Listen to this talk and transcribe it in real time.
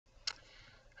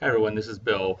Hi everyone, this is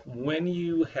Bill. When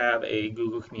you have a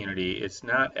Google community, it's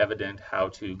not evident how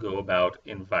to go about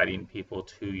inviting people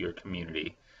to your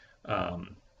community.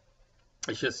 Um,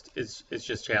 it's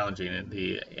just challenging, and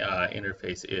the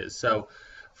interface is. So,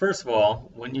 first of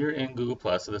all, when you're in Google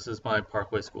Plus, so this is my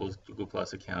Parkway Schools Google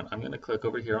Plus account. I'm going to click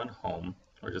over here on Home,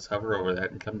 or just hover over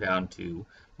that and come down to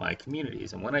my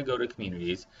communities. And when I go to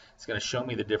communities, it's going to show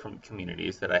me the different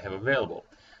communities that I have available.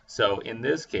 So in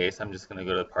this case, I'm just going to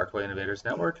go to the Parkway Innovators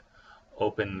Network,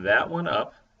 open that one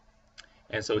up,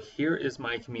 and so here is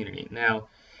my community. Now,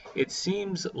 it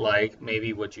seems like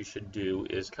maybe what you should do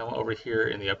is come over here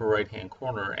in the upper right hand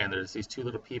corner, and there's these two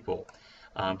little people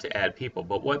to add people.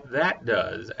 But what that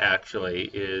does actually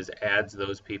is adds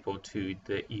those people to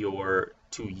your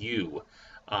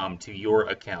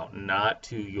account, not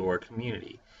to your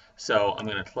community. So I'm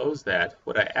going to close that.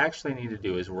 What I actually need to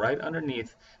do is right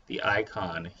underneath the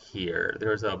icon here,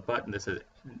 there's a button that says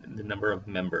the number of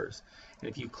members. And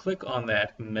if you click on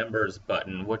that members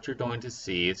button, what you're going to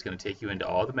see, it's going to take you into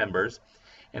all the members.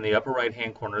 In the upper right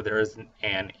hand corner, there is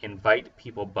an invite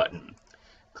people button.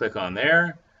 Click on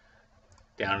there.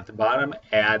 Down at the bottom,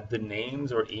 add the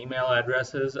names or email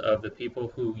addresses of the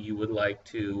people who you would like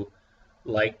to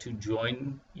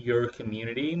join your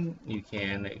community. You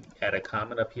can add a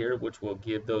comment up here which will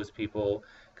give those people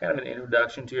kind of an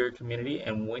introduction to your community,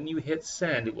 and when you hit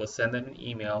send, it will send them an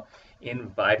email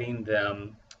inviting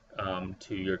them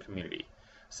to your community.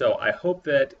 So I hope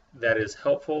that that is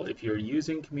helpful. If you're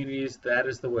using communities, that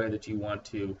is the way that you want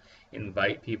to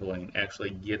invite people and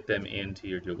actually get them into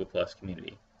your Google Plus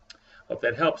community. Hope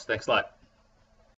that helps. Thanks a lot.